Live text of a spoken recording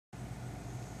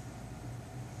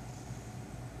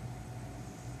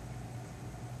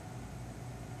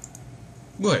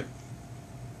What?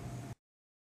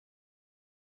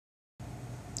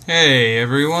 Hey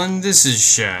everyone, this is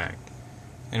Shagg,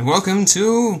 and welcome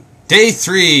to Day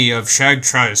 3 of Shagg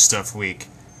Tries Stuff Week.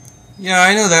 Yeah,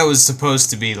 I know that was supposed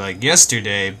to be like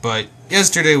yesterday, but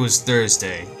yesterday was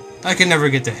Thursday. I can never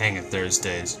get the hang of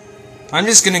Thursdays. I'm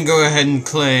just gonna go ahead and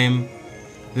claim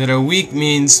that a week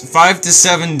means 5 to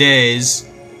 7 days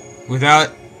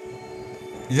without...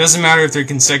 It doesn't matter if they're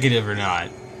consecutive or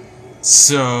not.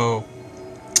 So,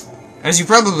 as you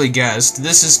probably guessed,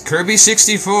 this is Kirby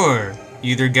 64.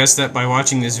 You either guessed that by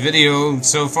watching this video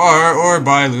so far, or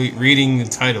by reading the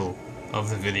title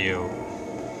of the video.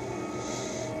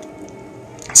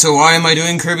 So why am I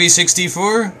doing Kirby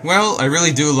 64? Well, I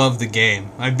really do love the game.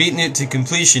 I've beaten it to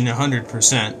completion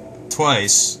 100%,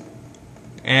 twice.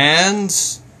 And,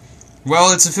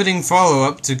 well, it's a fitting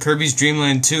follow-up to Kirby's Dream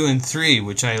Land 2 and 3,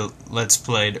 which I Let's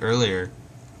Played earlier.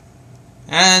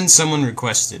 And someone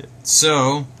requested it.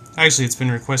 So, actually it's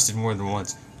been requested more than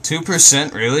once.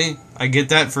 2%, really? I get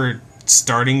that for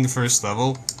starting the first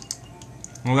level?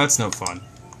 Well, that's no fun.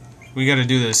 We gotta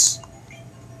do this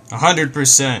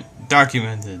 100%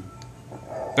 documented.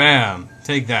 Bam!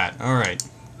 Take that. Alright.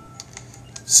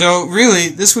 So, really,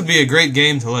 this would be a great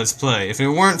game to Let's Play if it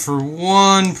weren't for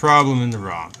one problem in the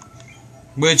ROM.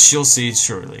 Which you'll see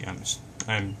shortly,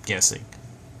 I'm guessing.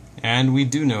 And we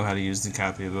do know how to use the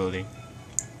copy ability.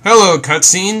 Hello,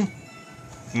 cutscene!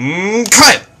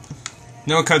 Cut!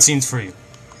 No cutscenes for you.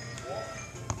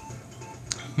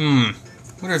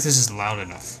 Wonder if this is loud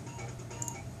enough.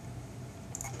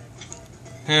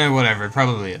 Whatever, it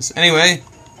probably is. Anyway,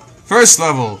 first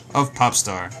level of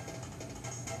Popstar.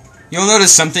 You'll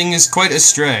notice something is quite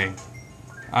astray.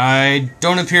 I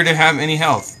don't appear to have any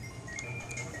health.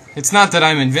 It's not that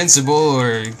I'm invincible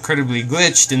or incredibly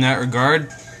glitched in that regard.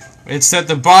 It's that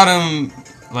the bottom,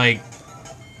 like,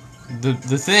 the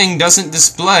thing doesn't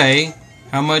display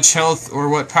how much health or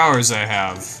what powers I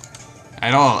have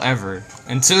at all, ever,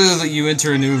 until you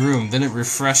enter a new room. Then it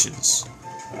refreshes.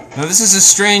 Now this is a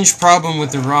strange problem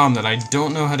with the ROM that I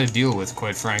don't know how to deal with,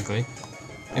 quite frankly.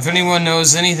 If anyone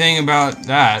knows anything about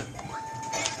that,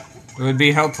 it would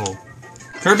be helpful.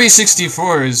 Kirby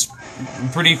 64 is a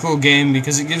pretty cool game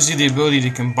because it gives you the ability to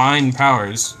combine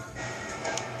powers.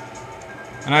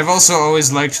 And I've also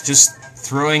always liked just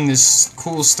throwing this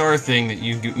cool star thing that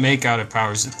you make out of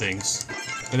powers at things.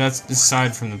 But that's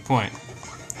aside from the point.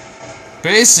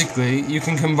 Basically, you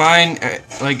can combine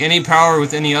like any power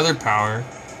with any other power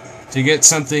to get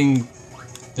something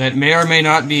that may or may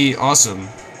not be awesome,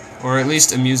 or at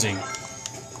least amusing.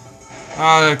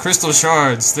 Crystal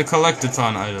shards, the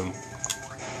collectathon item.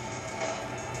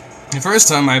 The first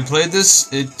time I played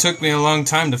this, it took me a long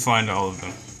time to find all of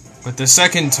them. But the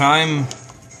second time,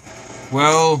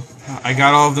 well, I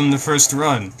got all of them the first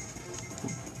run.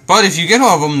 But if you get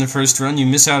all of them in the first run, you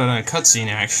miss out on a cutscene,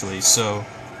 actually, so...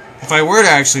 If I were to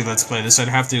actually Let's Play this, I'd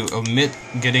have to omit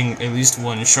getting at least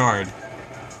one shard.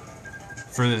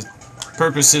 For the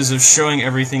purposes of showing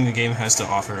everything the game has to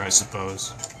offer, I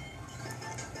suppose.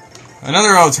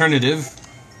 Another alternative,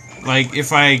 like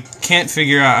if I can't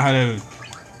figure out how to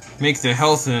make the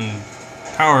health and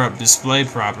power-up display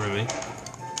properly,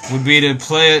 would be to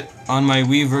play it on my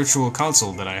Wii Virtual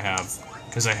Console that I have,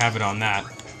 because I have it on that.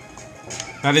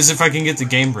 That is, if I can get the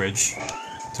Game Bridge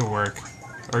to work,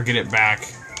 or get it back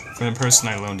from the person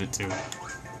I loaned it to.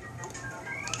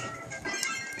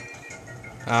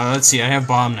 Let's see, I have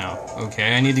bomb now.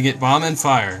 Okay, I need to get bomb and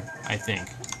fire, I think.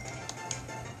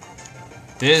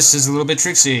 This is a little bit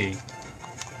tricksy.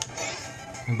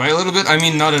 And by a little bit, I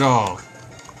mean not at all.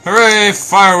 Hooray,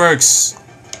 fireworks!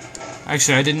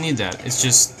 Actually, I didn't need that. It's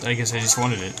just, I guess I just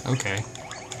wanted it. Okay.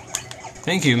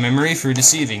 Thank you, memory, for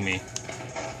deceiving me.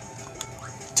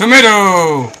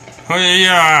 Tomato! Oh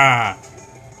yeah!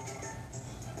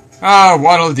 Ah,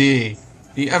 Waddle Dee,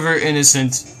 the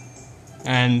ever-innocent,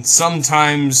 and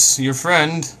sometimes your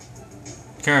friend,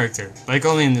 character. Like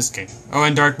only in this game. Oh,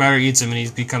 and dark matter eats him and he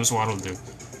becomes Waddle Doo.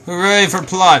 Hooray for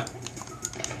plot!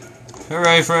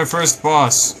 Hooray for our first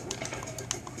boss.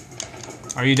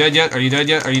 Are you dead yet? Are you dead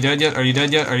yet? Are you dead yet? Are you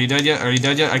dead yet? Are you dead yet? Are you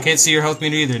dead yet? I can't see your health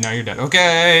meter either. Now you're dead.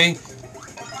 Okay!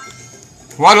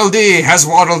 Waddle Dee has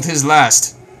waddled his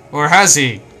last. Or has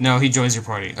he? No, he joins your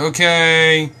party.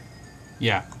 Okay.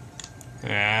 Yeah.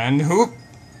 And whoop.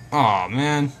 Aw,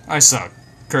 man. I suck.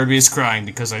 Kirby is crying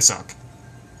because I suck.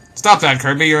 Stop that,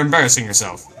 Kirby. You're embarrassing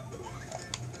yourself.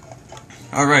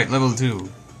 Alright, level 2.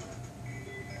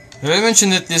 Did I mention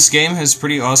that this game has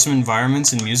pretty awesome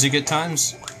environments and music at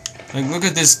times? Like, look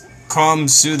at this calm,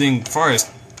 soothing forest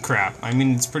crap. I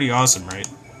mean, it's pretty awesome, right?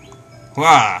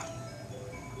 Wah!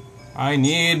 I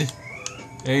need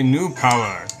a new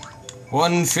power.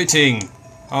 One fitting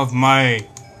of my...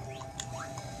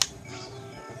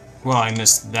 Well, I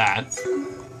missed that.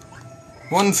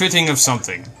 One fitting of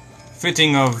something.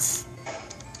 Fitting of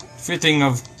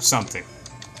something.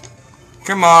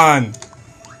 Come on!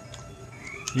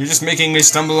 You're just making me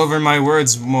stumble over my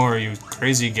words more, you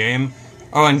crazy game.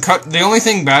 Oh, and the only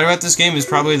thing bad about this game is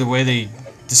probably the way they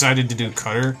decided to do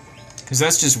cutter. Because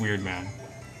that's just weird, man.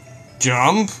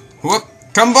 Jump! Whoop!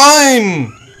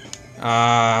 Combine!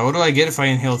 What do I get if I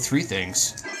inhale 3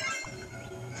 things?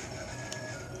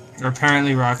 Or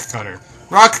apparently rock cutter.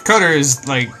 Rock cutter is,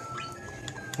 like,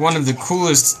 one of the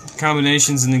coolest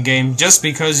combinations in the game, just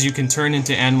because you can turn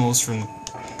into animals from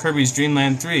Kirby's Dream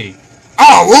Land 3.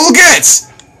 Oh, we'll get!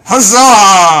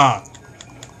 Huzzah!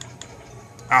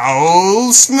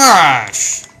 Owl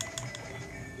smash!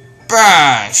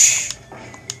 Bash!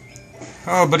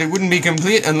 Oh, but it wouldn't be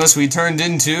complete unless we turned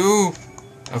into...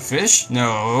 a fish?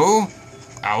 No.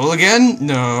 Owl again?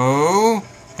 No.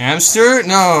 Hamster?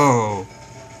 No.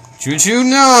 Choo-choo?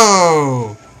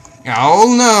 No. Owl?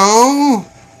 No.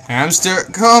 Hamster?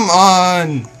 Come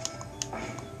on.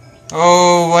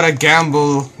 Oh, what a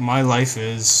gamble my life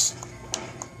is.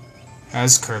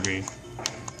 As Kirby.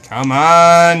 Come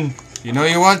on. You know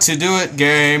you want to do it,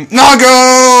 game.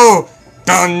 Nago!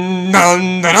 Dun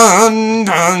dun dun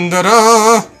dun dun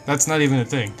dun. That's not even a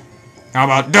thing. How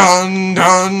about dun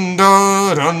dun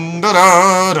dun dun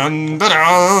dun dun dun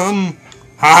dun?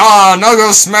 Haha!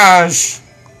 Nago smash!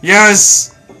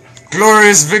 Yes!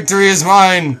 Glorious victory is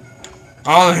mine!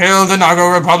 All hail the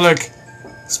Nago Republic!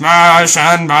 Smash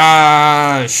and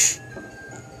bash!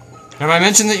 Have I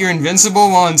mentioned that you're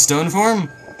invincible while in stone form?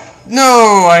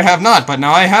 No, I have not, but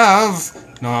now I have!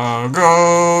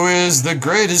 Nago is the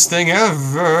greatest thing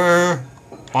ever!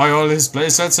 Buy all his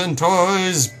playsets and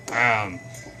toys! Bam!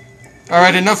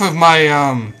 Alright, enough of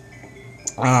my,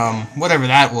 whatever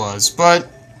that was, but...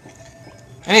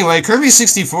 Anyway, Kirby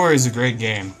 64 is a great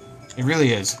game. It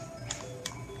really is.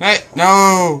 Hey,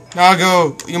 no!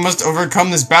 Nago, you must overcome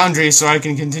this boundary so I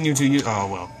can continue to use... Oh,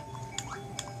 well.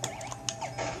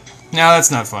 Now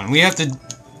that's not fun. We have to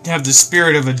have the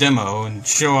spirit of a demo and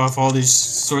show off all these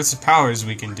sorts of powers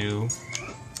we can do.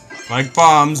 Like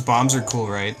bombs. Bombs are cool,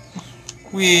 right?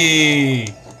 Whee!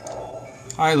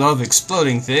 I love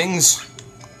exploding things.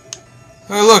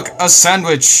 Oh look, a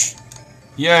sandwich!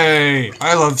 Yay!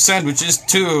 I love sandwiches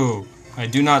too! I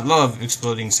do not love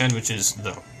exploding sandwiches,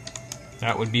 though.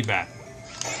 That would be bad.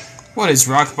 What is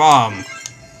rock bomb?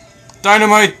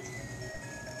 Dynamite!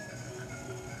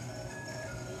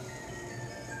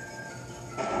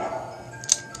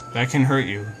 That can hurt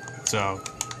you, so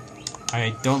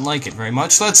I don't like it very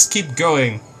much. Let's keep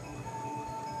going.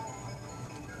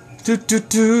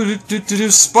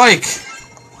 Spike!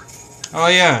 Oh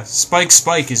yeah,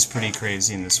 Spike is pretty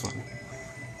crazy in this one.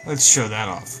 Let's show that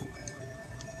off.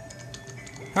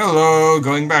 Hello,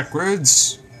 going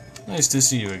backwards. Nice to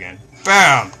see you again.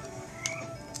 Bam!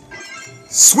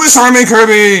 Swiss Army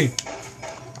Kirby!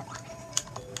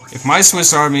 If my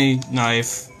Swiss Army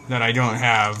knife, that I don't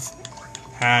have,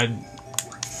 had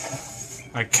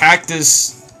a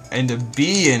cactus and a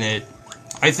bee in it,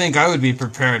 I think I would be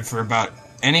prepared for about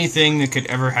anything that could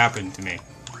ever happen to me.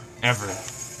 Ever.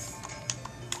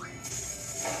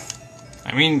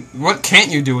 I mean, what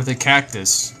can't you do with a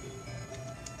cactus?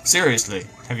 Seriously,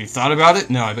 have you thought about it?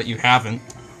 No, I bet you haven't.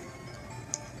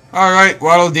 Alright,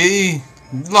 Waddle Dee.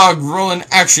 Log roll in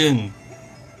action.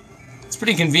 It's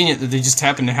pretty convenient that they just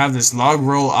happen to have this log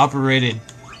roll operated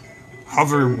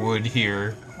hoverwood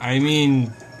here. I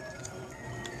mean,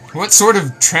 what sort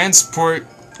of transport...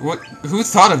 Who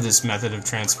thought of this method of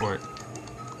transport?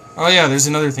 Oh yeah, there's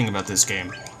another thing about this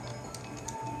game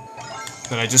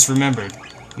that I just remembered,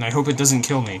 and I hope it doesn't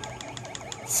kill me.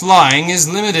 Flying is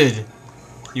limited.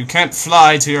 You can't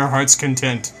fly to your heart's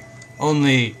content,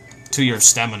 only to your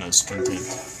stamina's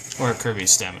content, or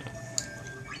Kirby's stamina.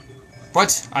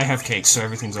 But I have cake, so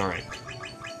everything's alright.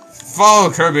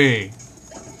 Follow Kirby!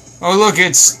 Oh look,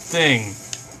 it's thing.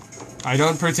 I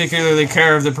don't particularly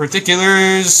care of the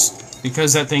particulars,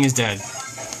 because that thing is dead.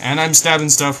 And I'm stabbing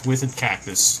stuff with a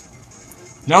cactus.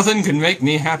 Nothing can make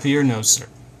me happier, no sir.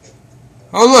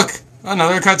 Oh look!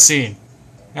 Another cutscene.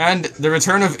 And the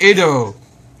return of Edo,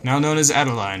 now known as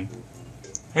Adeline.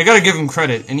 I gotta give him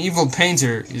credit, an evil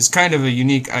painter is kind of a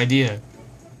unique idea.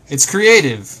 It's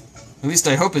creative. At least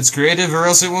I hope it's creative, or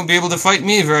else it won't be able to fight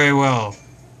me very well.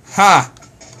 Ha!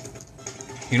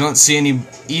 You don't see any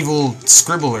evil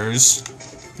scribblers.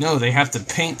 No, they have to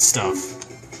paint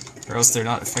stuff, or else they're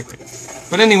not effective.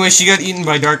 But anyway, she got eaten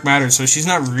by dark matter, so she's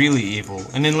not really evil.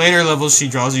 And in later levels, she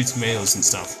draws you tomatoes and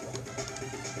stuff.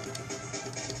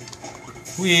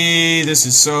 Whee, this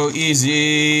is so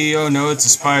easy. Oh no, it's a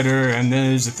spider, and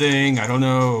then there's a thing, I don't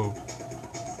know.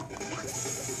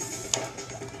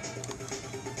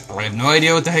 I have no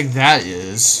idea what the heck that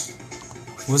is.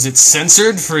 Was it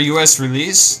censored for US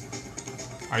release?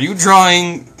 Are you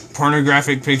drawing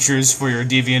pornographic pictures for your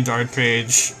DeviantArt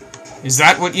page? Is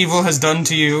that what evil has done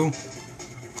to you?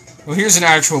 Well, here's an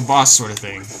actual boss sort of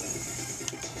thing.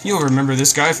 You'll remember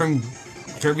this guy from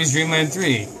Kirby's Dream Land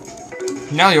 3.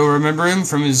 Now you'll remember him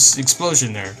from his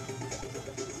explosion there.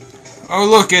 Oh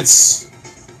look, it's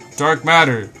dark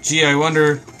matter. Gee, I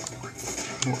wonder...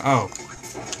 Oh.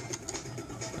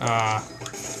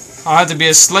 I'll have to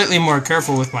be slightly more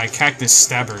careful with my cactus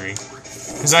stabbery.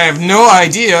 Because I have no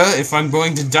idea if I'm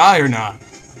going to die or not.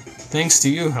 Thanks to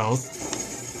you,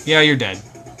 Health. Yeah, you're dead.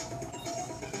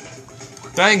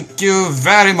 Thank you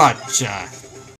very much.